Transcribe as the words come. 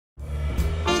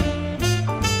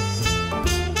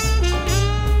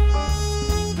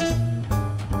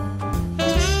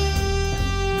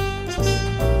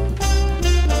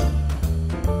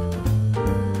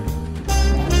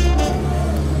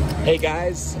Hey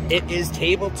guys, it is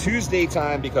Table Tuesday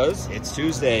time because it's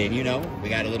Tuesday and you know, we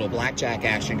got a little blackjack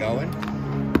action going.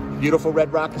 Beautiful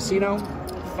Red Rock Casino,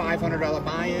 $500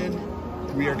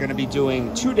 buy-in. We are gonna be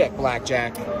doing 2-deck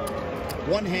blackjack.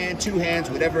 One hand, two hands,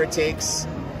 whatever it takes,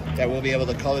 that we'll be able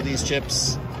to color these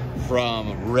chips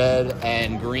from red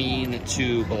and green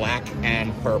to black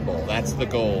and purple. That's the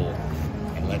goal.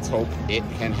 And let's hope it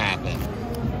can happen.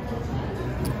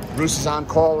 Bruce is on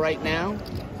call right now.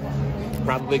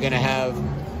 Probably gonna have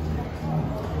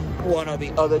one of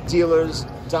the other dealers,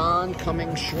 Don,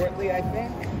 coming shortly, I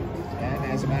think. And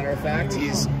as a matter of fact,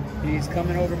 he's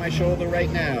coming over my shoulder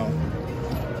right now.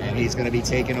 And he's gonna be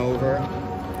taking over.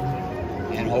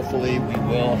 And hopefully we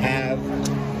will have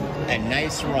a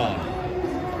nice run.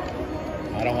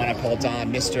 I don't want to call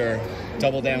Don Mr.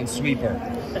 Double Down Sweeper.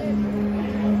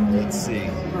 Let's see.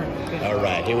 All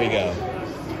right, here we go.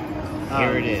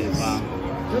 Here it is. Wow.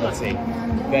 Let's see.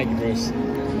 Thank you, Bruce. All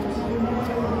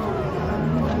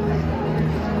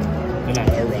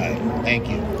right. Thank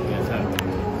you. All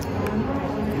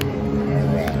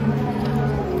right.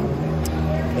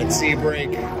 Let's see a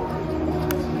break.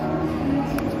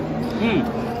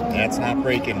 That's not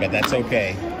breaking, but that's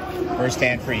okay. First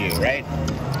hand for you, right?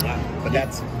 Yeah. But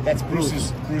that's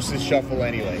Bruce's shuffle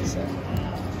anyway, so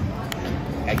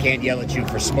I can't yell at you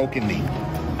for smoking me.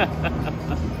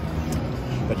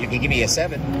 But you can give me a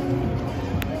 7.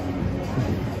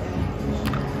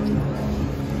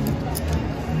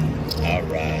 All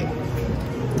right.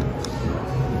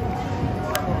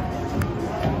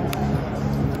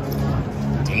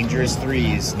 Dangerous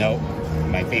 3s. Nope.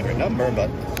 My favorite number, but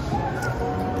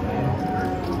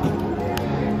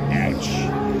ouch.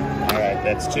 All right,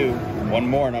 that's 2. One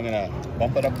more, and I'm gonna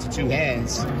bump it up to 2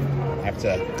 hands. Have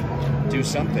to do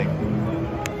something.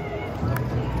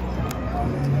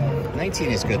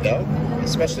 19 is good though,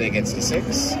 especially against a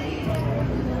 6.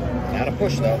 Not a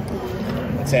push though.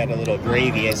 Let's add a little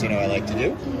gravy, as you know I like to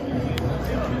do.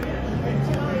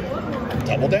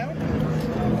 Double down.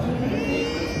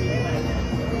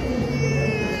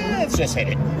 Let's just hit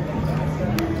it.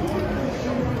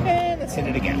 And let's hit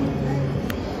it again.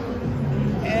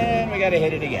 And we gotta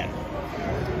hit it again.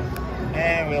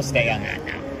 And we'll stay on that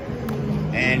now.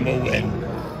 And we'll win.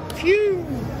 Phew!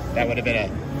 That would have been a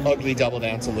ugly double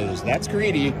down to lose. That's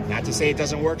greedy. Not to say it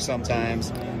doesn't work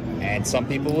sometimes. And some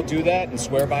people will do that and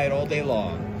swear by it all day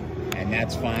long. And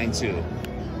that's fine too.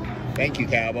 Thank you,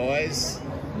 Cowboys.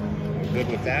 Good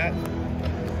with that.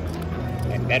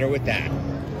 And better with that.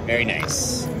 Very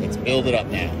nice. Let's build it up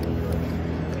now.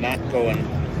 Not going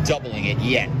doubling it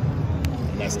yet.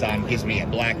 Unless Don gives me a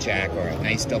blackjack or a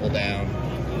nice double down.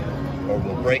 Or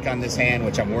we'll break on this hand,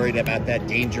 which I'm worried about that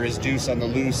dangerous deuce on the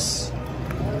loose.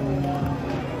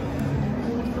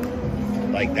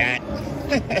 Like that.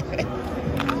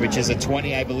 Which is a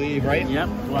 20, I believe, right? Yep.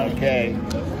 20. Okay.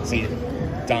 See,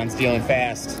 Don's dealing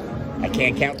fast. I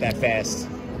can't count that fast.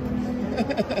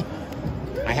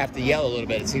 I have to yell a little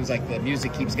bit. It seems like the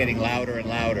music keeps getting louder and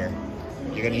louder.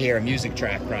 You're going to hear a music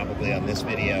track probably on this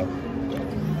video.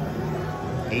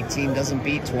 18 doesn't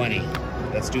beat 20.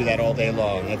 Let's do that all day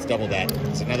long. Let's double that.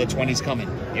 It's another 20's coming.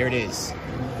 Here it is.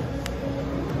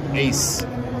 Ace.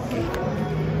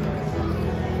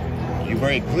 You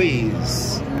break,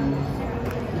 please.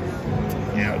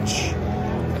 Ouch.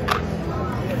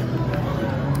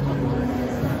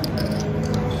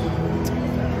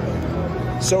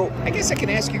 So, I guess I can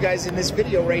ask you guys in this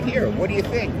video right here, what do you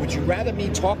think? Would you rather me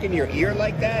talk in your ear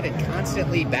like that and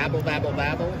constantly babble, babble,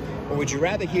 babble? Or would you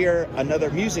rather hear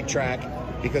another music track,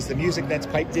 because the music that's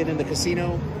piped in the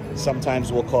casino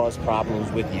sometimes will cause problems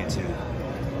with YouTube?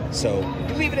 So,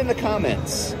 leave it in the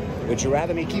comments. Would you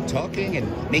rather me keep talking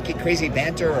and make it crazy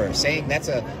banter, or saying that's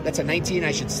a 19,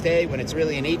 I should stay, when it's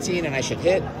really an 18 and I should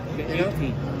hit? You know?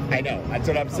 I know, that's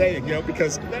what I'm saying, you know,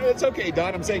 because no, it's okay,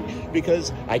 Don. I'm saying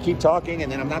because I keep talking and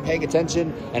then I'm not paying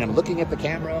attention and I'm looking at the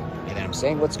camera and then I'm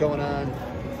saying what's going on.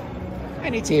 I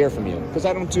need to hear from you because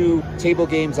I don't do table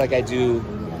games like I do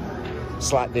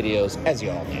slot videos, as you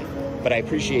all know. But I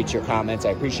appreciate your comments.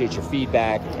 I appreciate your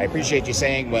feedback. I appreciate you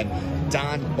saying when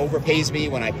Don overpays me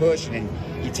when I push and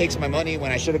he takes my money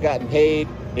when I should have gotten paid.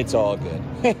 It's all good.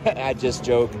 I just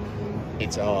joke.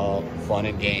 It's all fun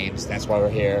and games. That's why we're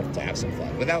here, to have some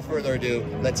fun. Without further ado,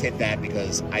 let's hit that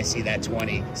because I see that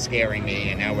 20 scaring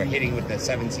me, and now we're hitting with the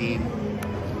 17.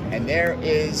 And there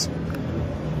is...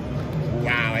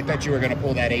 Wow, I thought you were going to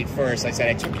pull that 8 first. I said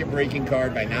I took your breaking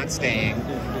card by not staying.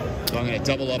 So I'm going to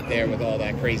double up there with all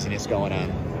that craziness going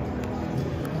on.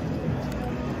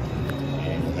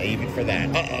 And leave it for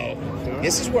that. Uh-oh.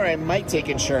 This is where I might take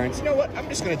insurance. You know what? I'm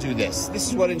just going to do this. This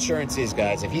is what insurance is,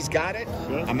 guys. If he's got it,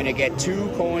 I'm going to get 2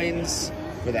 coins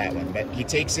for that one, but he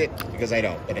takes it because I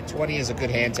don't. But a 20 is a good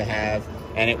hand to have,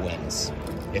 and it wins.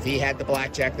 If he had the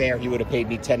blackjack there, he would have paid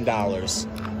me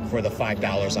 $10 for the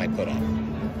 $5 I put on.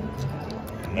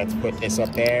 Let's put this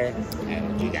up there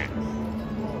and do that.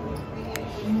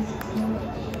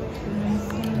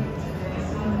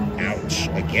 Ouch.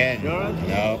 Again.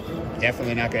 No,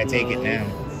 definitely not going to take it now.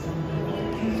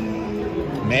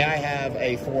 May I have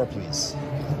a 4, please?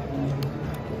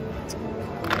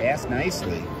 Ask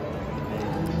nicely.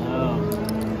 No.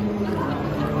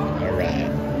 All right.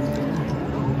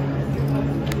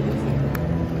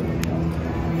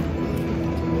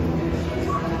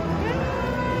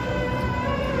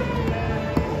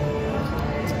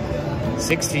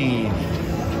 $16.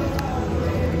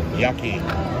 Yucky.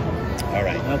 All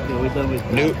right. Okay, we're done with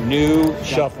that. New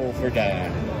shuffle for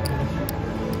Diane.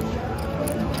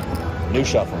 New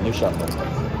shuffle.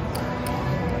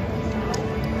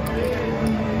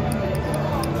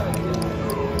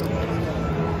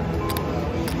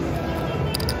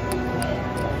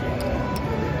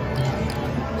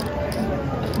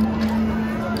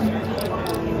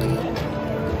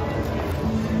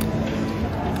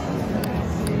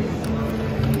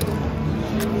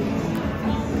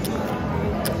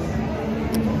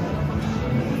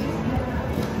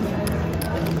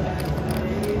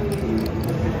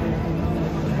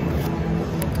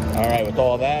 All right, with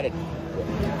all that,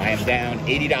 I am down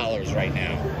 $80 right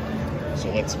now. So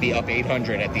let's be up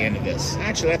 800 at the end of this.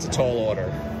 Actually, that's a tall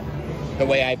order. The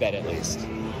way I bet, at least.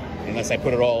 Unless I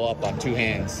put it all up on 2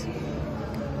 hands.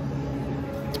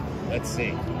 Let's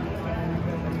see.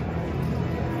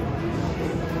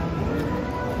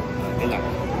 Good luck.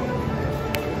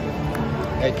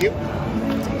 Thank you.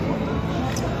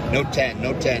 No 10,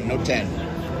 no 10, no 10.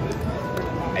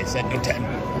 I said no 10.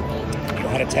 You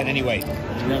had a 10 anyway.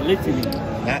 You're not listening.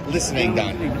 Not listening,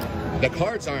 Don. The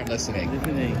cards aren't listening.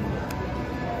 Listening.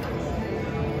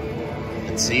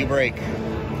 Let's see you break.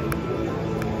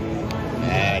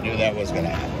 I knew that was going to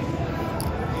happen.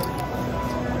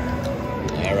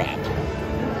 All right.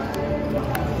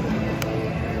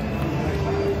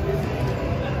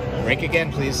 Break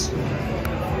again, please.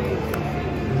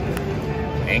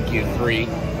 Thank you, 3.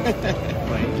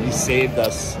 You saved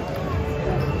us.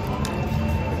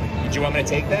 Did you want me to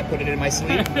take that? Put it in my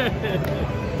sleeve?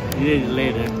 You did it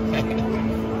later.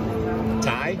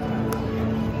 Tie?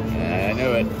 I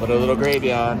knew it. Put a little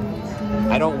gravy on.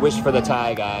 I don't wish for the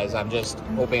tie, guys. I'm just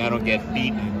hoping I don't get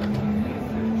beaten.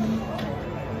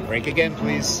 Break again,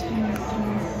 please.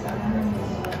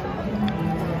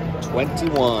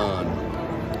 21.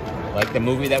 Like the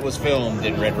movie that was filmed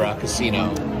in Red Rock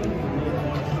Casino.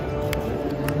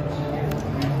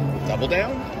 Double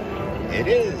down? It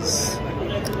is.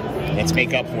 Let's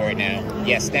make up for it now.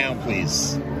 Yes, down,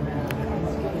 please.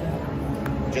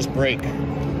 Just break.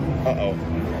 Uh-oh.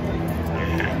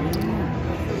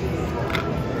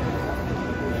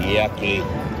 Yucky.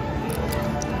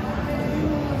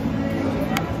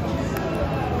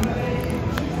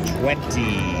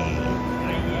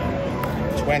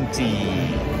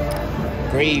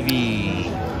 $20. Gravy.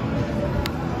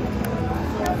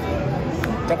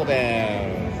 Double down.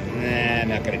 Nah, I'm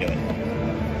not gonna do it.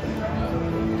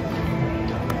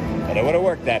 But it would have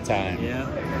worked that time. Yeah.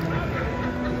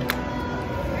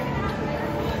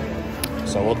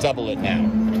 So we'll double it now.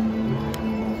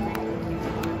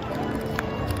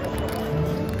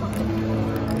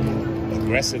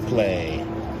 Aggressive play.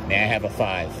 May I have a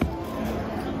 5?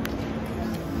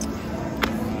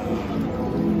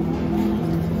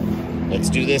 Let's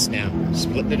do this now.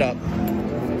 Splitting it up.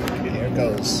 There it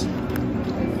goes.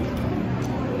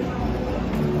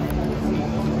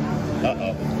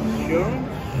 Uh-oh. Sure?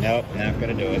 Nope, not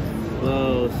gonna do it.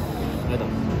 Close. I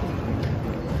don't.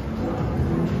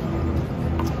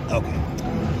 Okay.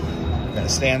 We're gonna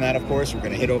stay on that, of course. We're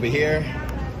gonna hit over here.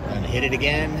 We're gonna hit it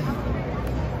again.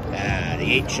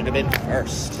 The 8 should have been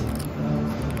first.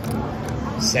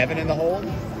 7 in the hole.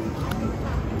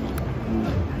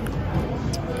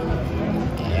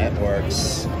 That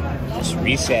works. Just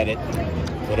reset it.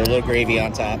 Put a little gravy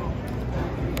on top.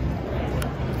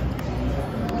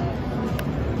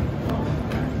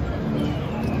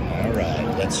 All right.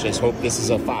 Let's just hope this is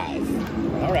a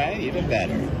 5. All right, even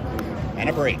better. And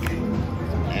a break.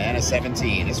 And a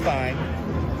 17 is fine.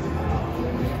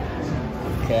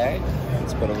 Okay.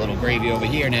 Let's put a little gravy over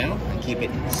here now and keep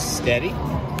it steady.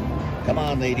 Come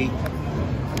on, lady.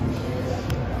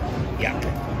 Yuck.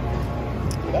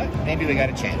 But maybe we got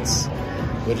a chance.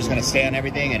 We're just going to stay on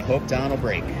everything and hope Don will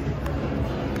break.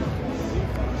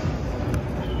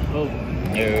 Oh.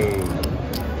 No.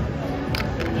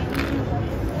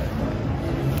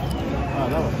 Oh,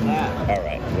 that was bad. All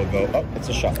right, we'll go. Oh, it's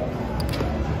a shuffle.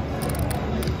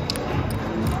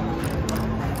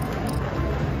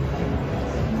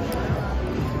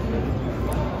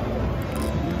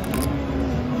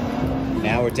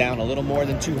 we're down a little more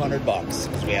than 200 bucks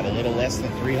because we have a little less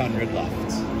than 300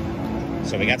 left.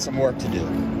 So we got some work to do.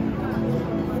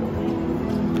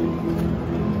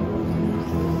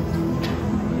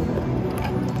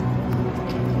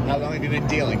 How long have you been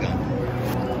dealing now?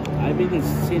 I've been in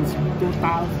since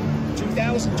 2000.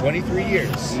 2000, 23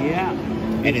 years. Yeah.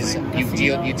 And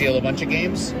you deal a bunch of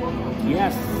games?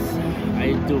 Yes.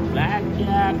 I do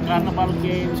blackjack, carnival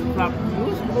games,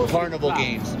 Carnival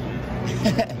games.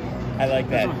 I like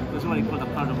that. That's what I call the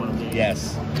carnival game.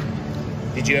 Yes.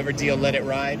 Did you ever deal Let It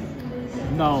Ride?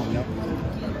 No. No.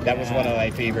 That was one of my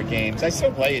favorite games. I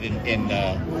still play it in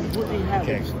What do they have?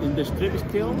 Okay. In the strip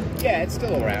still? yeah, it's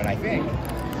still around, I think.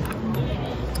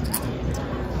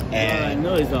 All I And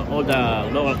know is that all the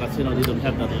local casinos, they don't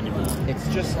have that anymore. it's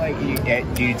just like,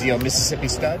 do you deal Mississippi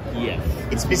Stud? Yes.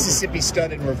 It's Mississippi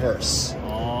Stud in reverse.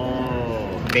 Oh.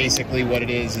 Basically what it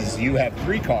is you have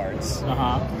 3 cards,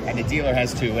 Uh-huh. and the dealer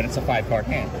has 2, and it's a 5-card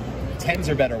hand. 10s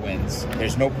are better wins.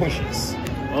 There's no pushes.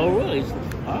 Oh, really?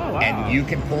 Oh, wow. And you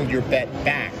can pull your bet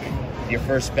back, your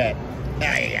first bet.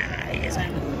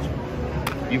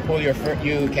 You pull your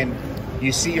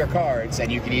you see your cards, and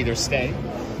you can either stay,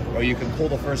 or you can pull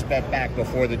the first bet back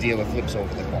before the dealer flips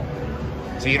over the card.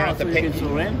 So you don't have to pay. You can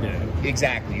surrender.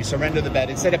 Exactly, you surrender the bet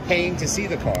instead of paying to see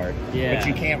the card, Yeah. but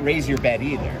you can't raise your bet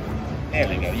either. There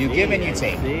we go. You give and you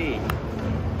take. See.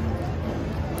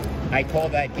 I call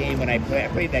that game when I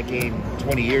played that game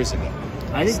 20 years ago.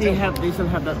 I think they still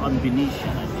have that on Venetian,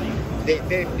 I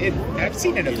think. I've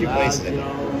seen it a few places.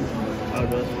 All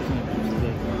those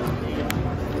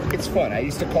It's fun. I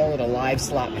used to call it a live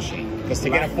slot machine because to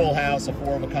get a full house, a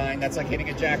 4 of a kind, that's like hitting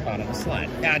a jackpot on a slot.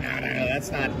 No,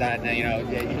 that's not that. You know,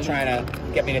 you're trying to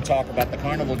get me to talk about the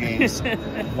carnival games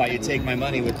while you take my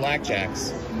money with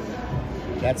blackjacks.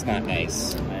 That's not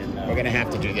nice. I know. We're gonna have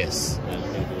to do this.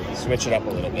 Switch it up a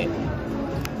little bit.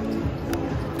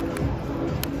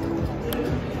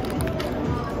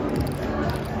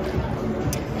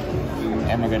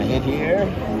 And we're gonna hit here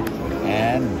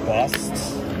and bust.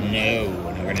 No.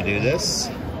 We're gonna do this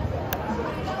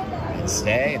and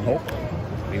stay and hope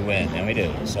we win, and we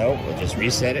do. So we'll just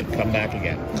reset it, come back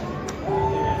again.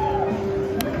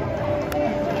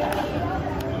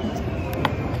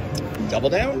 Double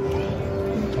down.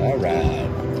 All right.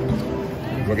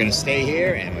 We're gonna stay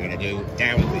here and we're gonna do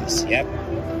down, please. Yep.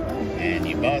 And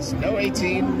you bust. No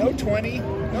 18, no 20,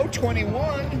 no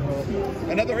 21.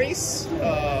 Another ace.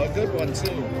 A good one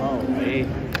too. Oh, hey.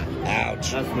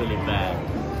 Ouch. That's really bad.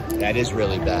 That is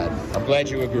really bad. I'm glad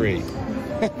you agree.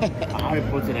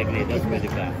 100% agree. That's really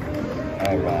bad.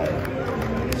 All right.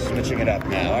 Switching it up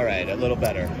now. All right, a little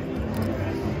better.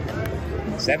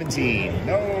 17.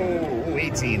 No,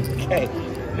 18. Okay.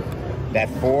 That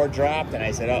 4 dropped, and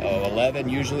I said, uh-oh, 11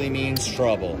 usually means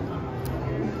trouble.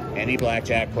 Any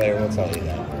blackjack player will tell you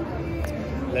that.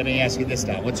 Let me ask you this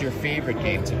now. What's your favorite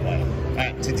game to play?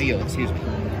 To deal, excuse me.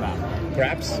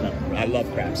 Craps? I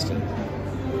love craps, too.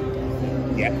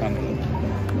 Yep, I'm good.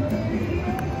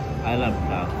 I love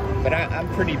that. But I'm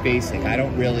pretty basic. I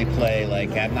don't really play,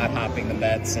 like, I'm not hopping the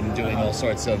bets and doing all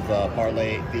sorts of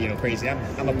parlay, crazy.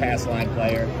 I'm a pass line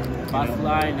player. Pass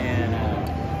line and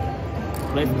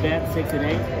let's bet 6 and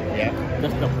 8. Yeah.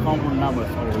 That's the common numbers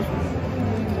always.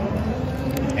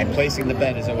 And placing the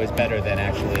bet is always better than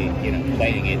actually,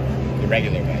 playing it the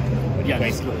regular way. When you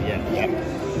place it. Yeah. Yep.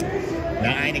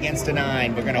 9 against a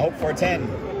 9. We're going to hope for a 10.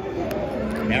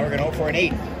 Now we're going to hope for an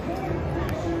 8.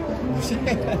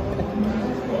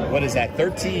 What is that?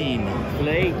 13.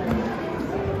 Play.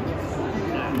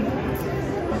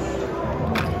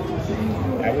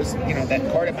 I was, that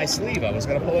card in my sleeve. I was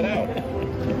going to pull it out.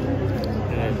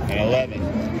 And 11.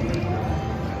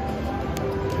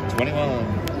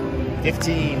 21.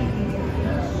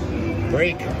 15.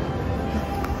 Break. Oof.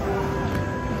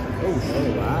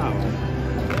 Oh, wow.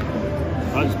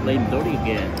 I was playing dirty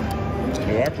again.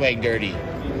 You are playing dirty.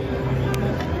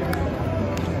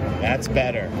 That's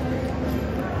better.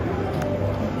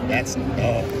 That's,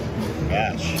 oh,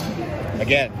 gosh.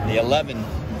 Again, the 11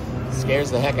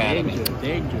 scares the heck out of me.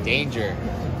 Danger.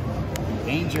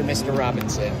 Danger, Mr.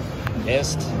 Robinson.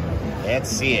 Missed. Let's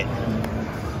see it.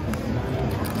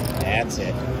 That's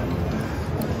it.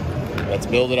 Let's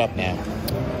build it up now.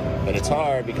 But it's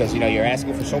hard because, you're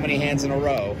asking for so many hands in a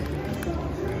row.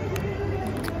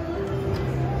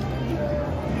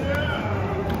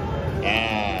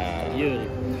 Ah,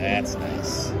 that's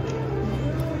nice.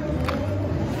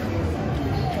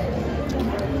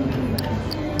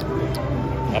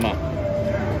 Come on.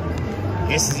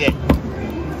 This is it.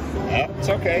 Oh, it's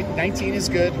okay. 19 is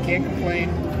good. Can't complain.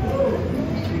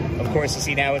 Of course, you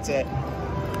see now it's a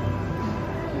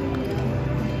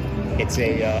it's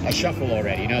a shuffle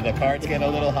already. You know, the cards get a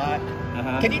little hot.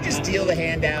 Can you just deal the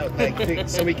hand out, like,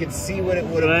 so we can see what it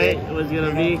would have been? What's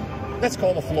gonna be? Let's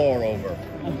call the floor over.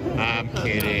 I'm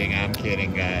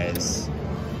kidding, guys.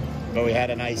 But we had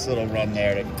a nice little run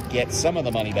there to get some of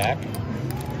the money back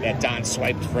that Don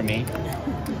swiped from me.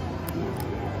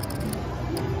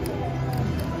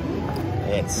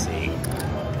 Let's see.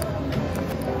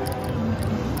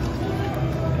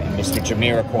 And Mr.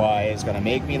 Jamiroquai is going to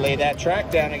make me lay that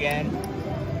track down again.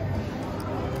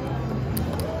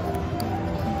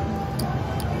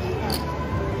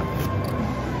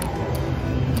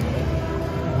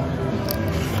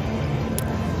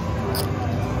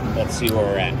 Let's see where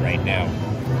we're at right now.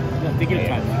 Yeah, take your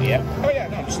time. Yep. Oh yeah,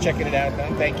 no, I'm just checking it out,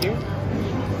 Don. Thank you.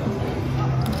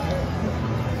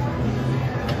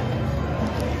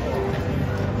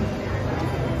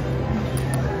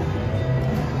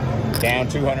 Down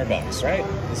 200 bucks, right?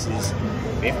 This is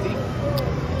 50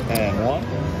 and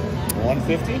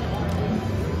 150,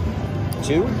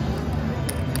 2,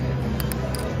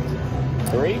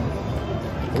 3,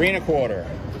 3 and a quarter,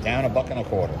 down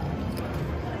 $1.25.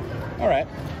 All right,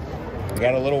 we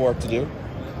got a little work to do.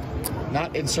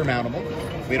 Not insurmountable.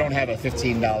 We don't have a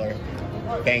 $15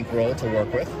 bankroll to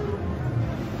work with.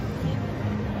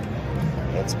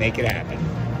 Let's make it happen.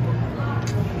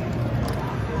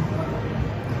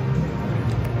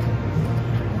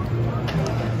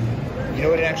 You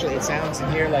know what? It sounds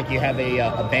in here like you have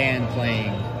a band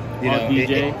playing. You know,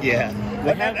 DJ. Yeah. We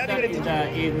have that in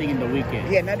the evening, in the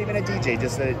weekend. Yeah, not even a DJ,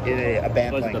 just a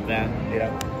band playing. The band. You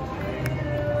know.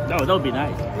 No, that would be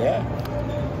nice. Yeah.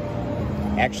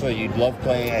 Actually, you'd love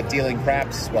playing dealing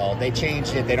craps. Well, they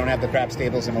changed it. They don't have the craps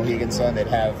tables in Mohegan Sun. They'd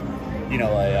have, you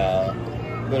know, a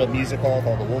little music hall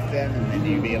called the Wolf Den, and then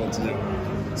you'd be able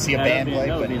to see a band play.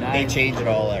 But nice. They changed it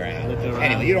all around.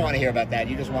 Anyway, you don't want to hear about that.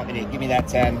 You just want me to give me that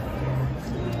 10.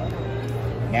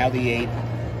 Now the 8.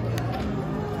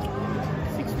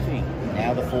 16.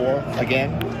 Now the 4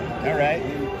 again. All right.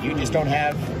 You just don't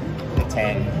have the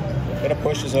 10. But a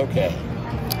push is okay.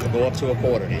 We'll go up to a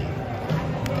quarter now.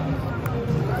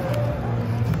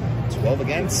 12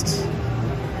 against.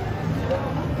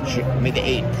 Made the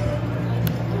 8. All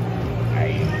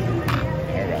right.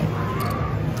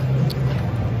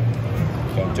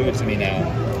 Don't do it to me now.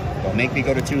 Don't make me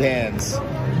go to 2 hands.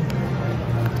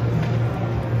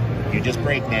 You just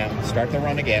break now. Start the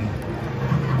run again.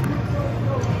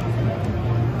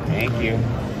 Thank you.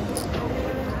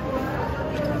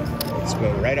 Let's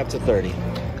go right up to 30.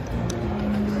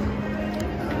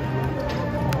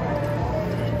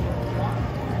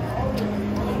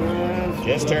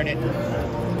 Just turn it.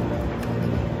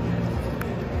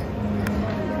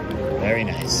 Very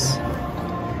nice.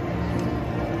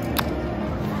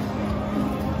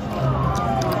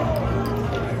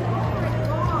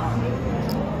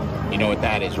 You know what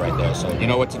that is right there, so you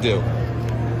know what to do.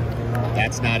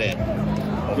 That's not it.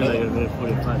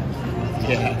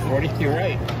 Yeah, 40, you're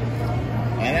right.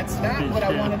 And that's not what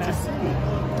I wanted to see.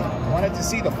 I wanted to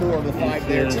see the 4 or the 5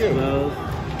 there too.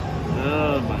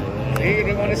 Oh my God. See, you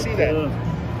didn't want to see that.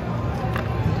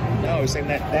 No, I was saying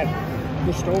that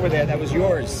pushed over there, that was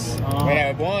yours. Wait, I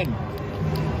have 1.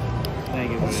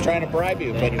 Thank you. I was trying to bribe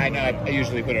you, but I know I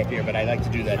usually put it up here, but I like to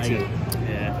do that too.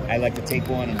 Yeah. I like to take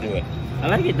 1 and do it. I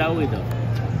like it that way though.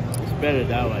 It's better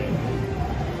that way.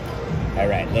 All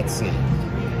right, let's see.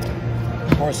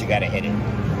 Of course you gotta hit it.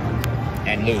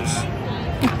 And lose.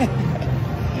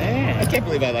 Yeah. I can't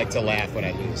believe I like to laugh when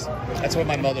I lose. That's what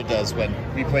my mother does when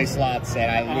we play slots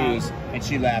and I lose, and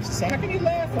she laughs. I say, how can you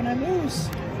laugh when I lose?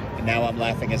 And now I'm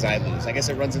laughing as I lose. I guess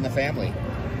it runs in the family.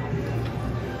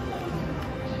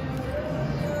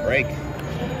 Break.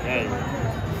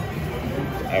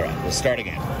 All right, we'll start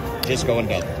again. Just going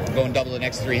double. I'm going double the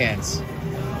next 3 hands.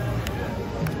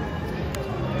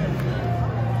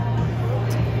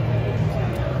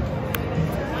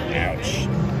 Ouch.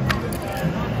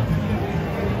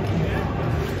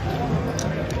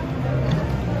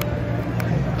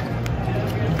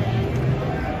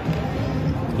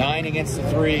 Nine against the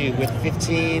 3 with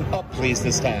 15 up, please,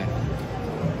 this time.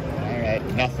 All right,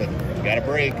 nothing. Got a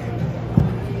break.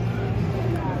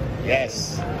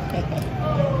 Yes.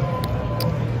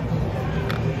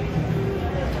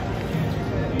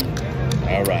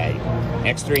 All right.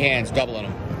 Next 3 hands, doubling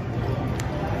them.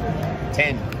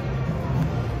 10.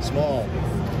 Small.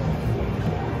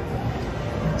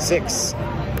 6.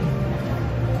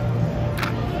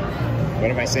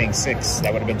 What am I saying? 6.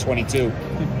 That would have been 22.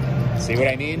 See what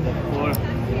I mean? 4.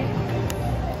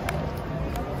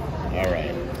 All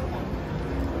right.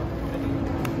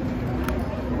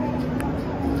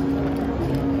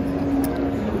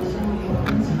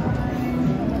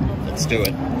 do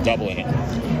it. Doubling it.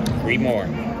 3 more.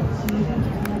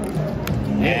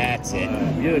 That's it.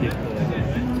 Beautiful.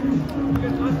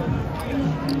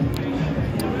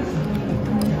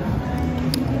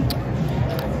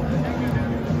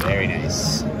 Very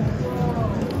nice.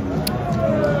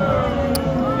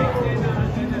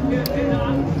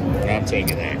 I'm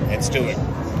taking that. Let's do it.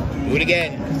 Do it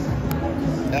again.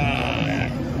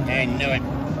 I knew it.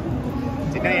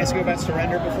 Didn't I ask you about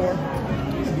surrender before?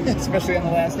 Especially on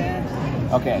the last hand?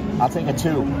 Okay, I'll take a 2.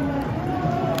 Oh,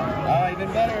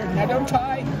 even better. Now don't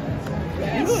tie.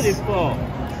 Yes. Beautiful.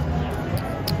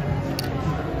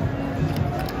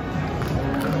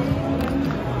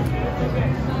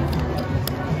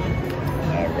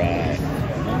 All right.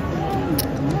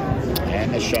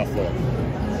 And the shuffle.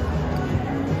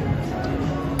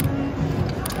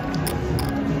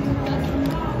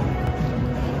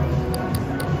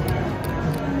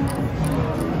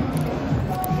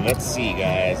 Let's see,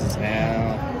 guys. It's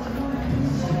now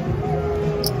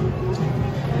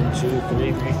 2,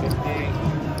 3, 350,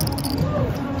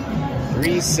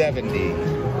 370.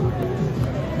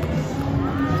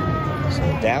 So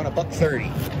down $1.30.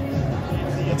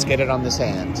 Let's get it on this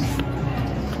hand.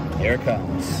 Here it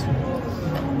comes.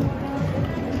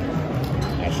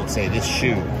 I should say this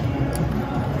shoe.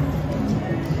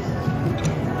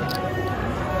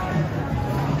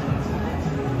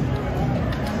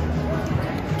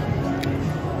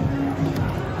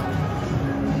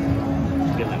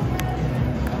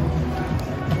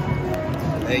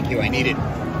 Thank you, I need it.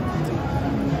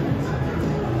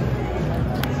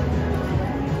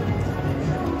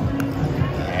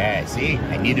 Alright, see?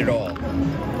 I need it all.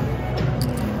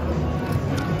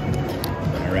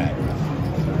 Alright.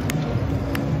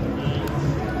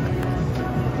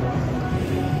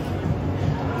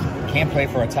 Can't play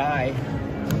for a tie.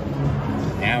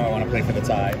 Now I want to play for the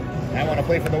tie. Now I want to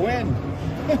play for the win.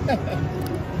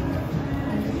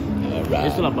 Alright.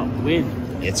 It's all about win.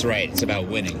 It's right, it's about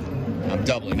winning. I'm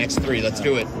doubling. Next 3. Let's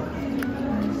do it.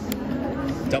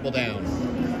 Double down.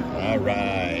 All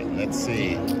right. Let's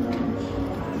see.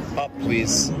 Up,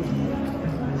 please.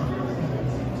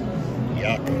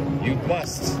 Yuck. You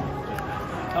bust.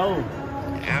 Oh.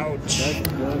 Ouch. That's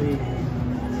dirty.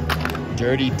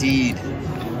 Dirty deed.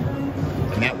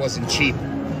 And that wasn't cheap.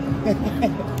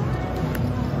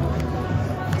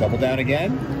 Double down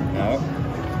again? No.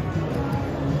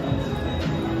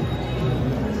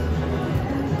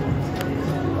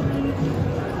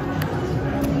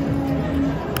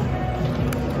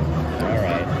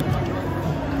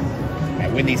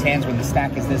 Win these hands when the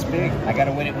stack is this big. I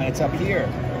gotta win it when it's up here.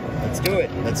 Let's do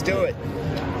it. Let's do it.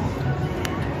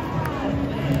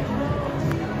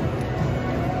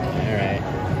 All right.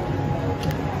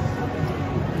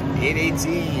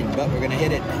 818, but we're gonna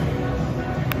hit it.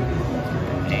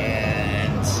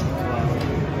 And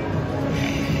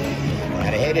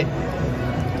gotta hit it.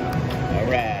 All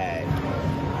right.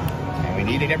 And we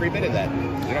needed every bit of that.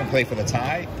 We don't play for the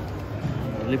tie.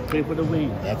 Let's play for the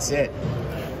win. That's it.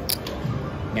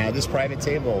 Now this private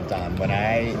table, Don, when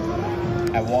I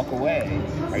walk away,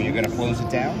 are you going to close it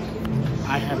down?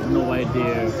 I have no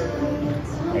idea.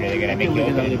 Or are they going to make you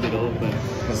open?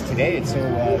 Because today it's so,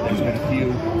 there's been a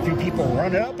few people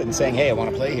running up and saying, hey, I want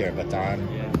to play here. But Don,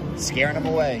 scaring them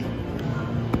away.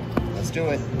 Let's do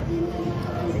it.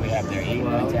 What do we have there? 8,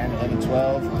 9, 10, 11,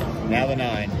 12. Now the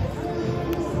 9.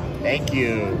 Thank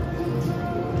you.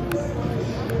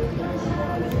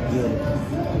 Good.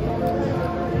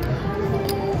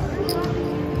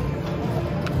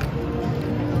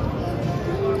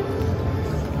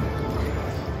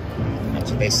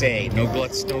 They say, no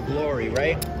guts, no glory,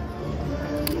 right?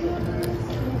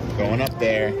 Going up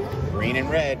there. Green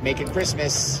and red, making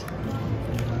Christmas.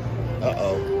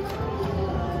 Uh-oh.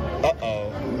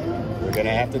 Uh-oh. We're going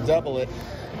to have to double it.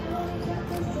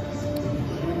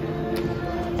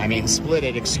 I mean, split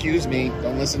it, excuse me.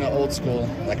 Don't listen to old school.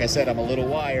 Like I said, I'm a little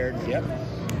wired. Yep.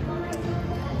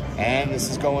 And this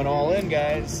is going all in,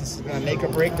 guys. This is going to make or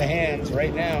break the hands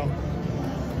right now.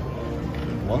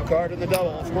 1 card in the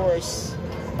double, of course.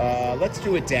 Let's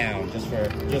do it down, just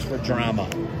for drama.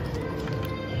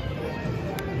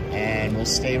 And we'll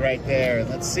stay right there.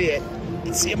 Let's see it.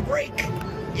 Let's see him break.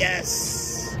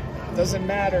 Yes. Doesn't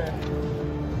matter.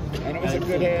 And it was a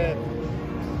good hand.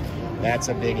 That's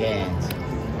a big hand.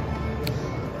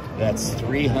 That's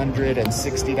 $360.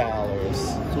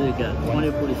 So you got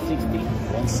 20, 40, 60.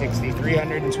 160,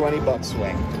 320 bucks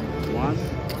swing. 1,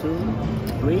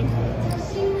 2, 3.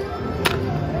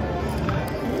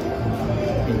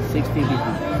 60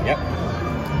 behind. Yep.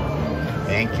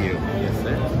 Thank you. Yes,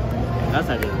 sir. That's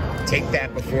a good one. Take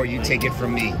that before you take it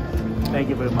from me. Thank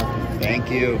you very much. Thank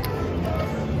you.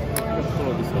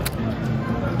 All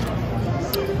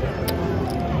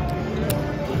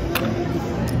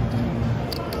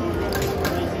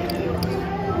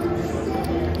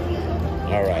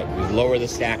right, we lower the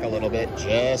stack a little bit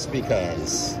just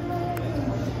because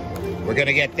we're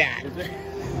gonna get that.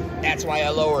 That's why I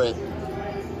lower it.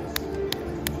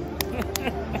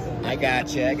 I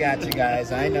got you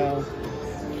guys, I know.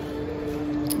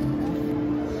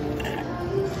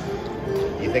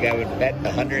 You think I would bet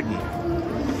 100?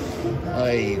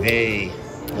 Oy vey.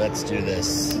 Let's do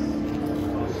this.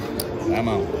 Come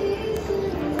on.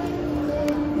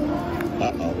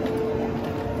 Uh-oh.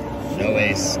 No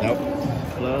ace, nope.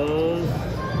 Close.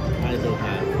 I don't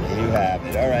have it. You have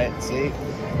it, all right, see?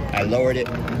 I lowered it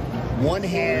one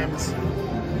hand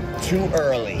too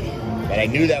early, but I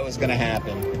knew that was gonna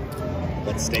happen.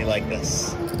 Let's stay like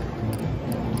this.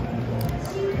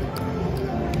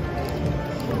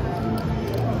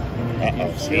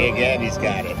 Uh-oh, see again, he's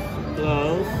got it.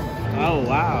 Close. Oh,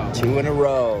 wow. 2 in a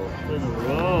row. 2 in a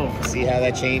row. See how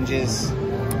that changes?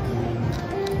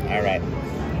 All right,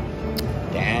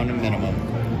 down to minimum.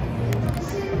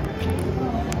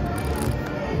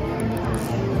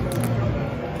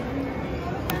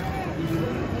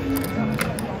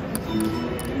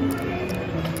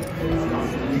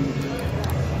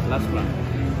 Last one.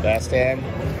 Last hand?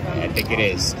 I think it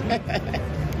is.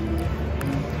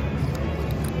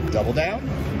 Double down?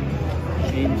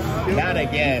 Not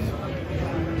again.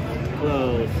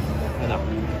 Close. Enough.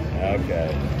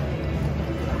 Okay.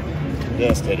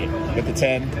 Just hit it. With the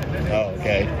 10. Oh,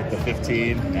 okay. With the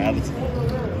 15. Now the... Ooh.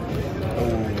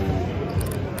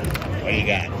 What do you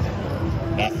got?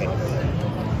 Nothing.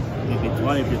 Maybe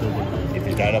 20 if you double. If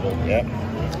you double, yep.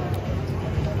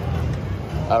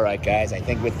 All right, guys. I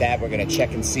think with that, we're going to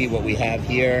check and see what we have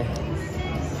here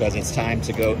because it's time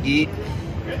to go eat.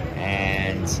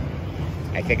 And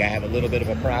I think I have a little bit of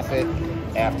a profit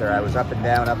after I was up and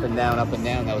down, up and down, up and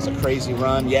down. That was a crazy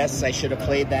run. Yes, I should have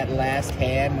played that last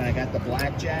hand when I got the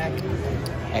blackjack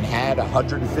and had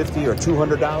 $150 or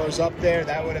 $200 up there.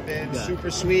 That would have been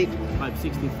super sweet.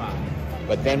 565.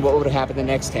 But then what would have happened the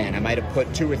next hand? I might have put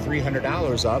 $200 or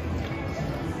 $300 up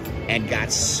and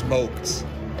got smoked.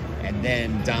 And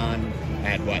then Don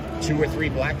had what, 2 or 3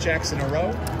 blackjacks in a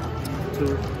row?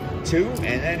 2,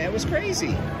 and then it was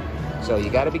crazy. So you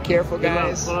got to be careful,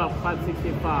 guys.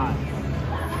 565.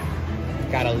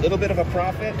 Got a little bit of a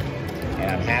profit,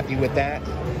 and I'm happy with that.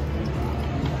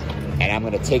 And I'm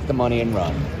going to take the money and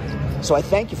run. So I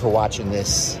thank you for watching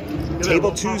this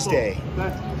Table Tuesday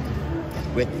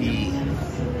with the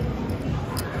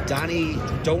Donnie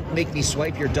Don't Make Me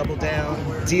Swipe Your Double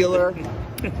Down dealer.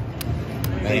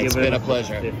 And it's been a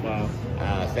pleasure.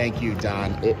 Thank you,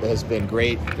 Don. It has been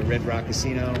great. The Red Rock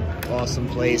Casino, awesome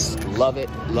place. Love it,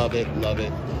 love it, love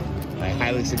it. I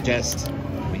highly suggest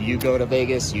when you go to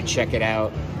Vegas, you check it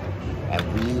out. And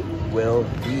we will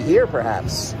be here,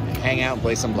 perhaps. Hang out and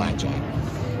play some blackjack.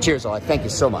 Cheers, all. I thank you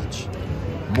so much.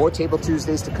 More Table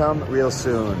Tuesdays to come real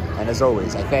soon. And as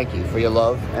always, I thank you for your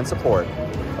love and support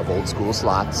of old school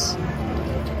slots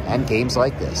and games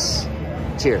like this.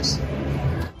 Cheers.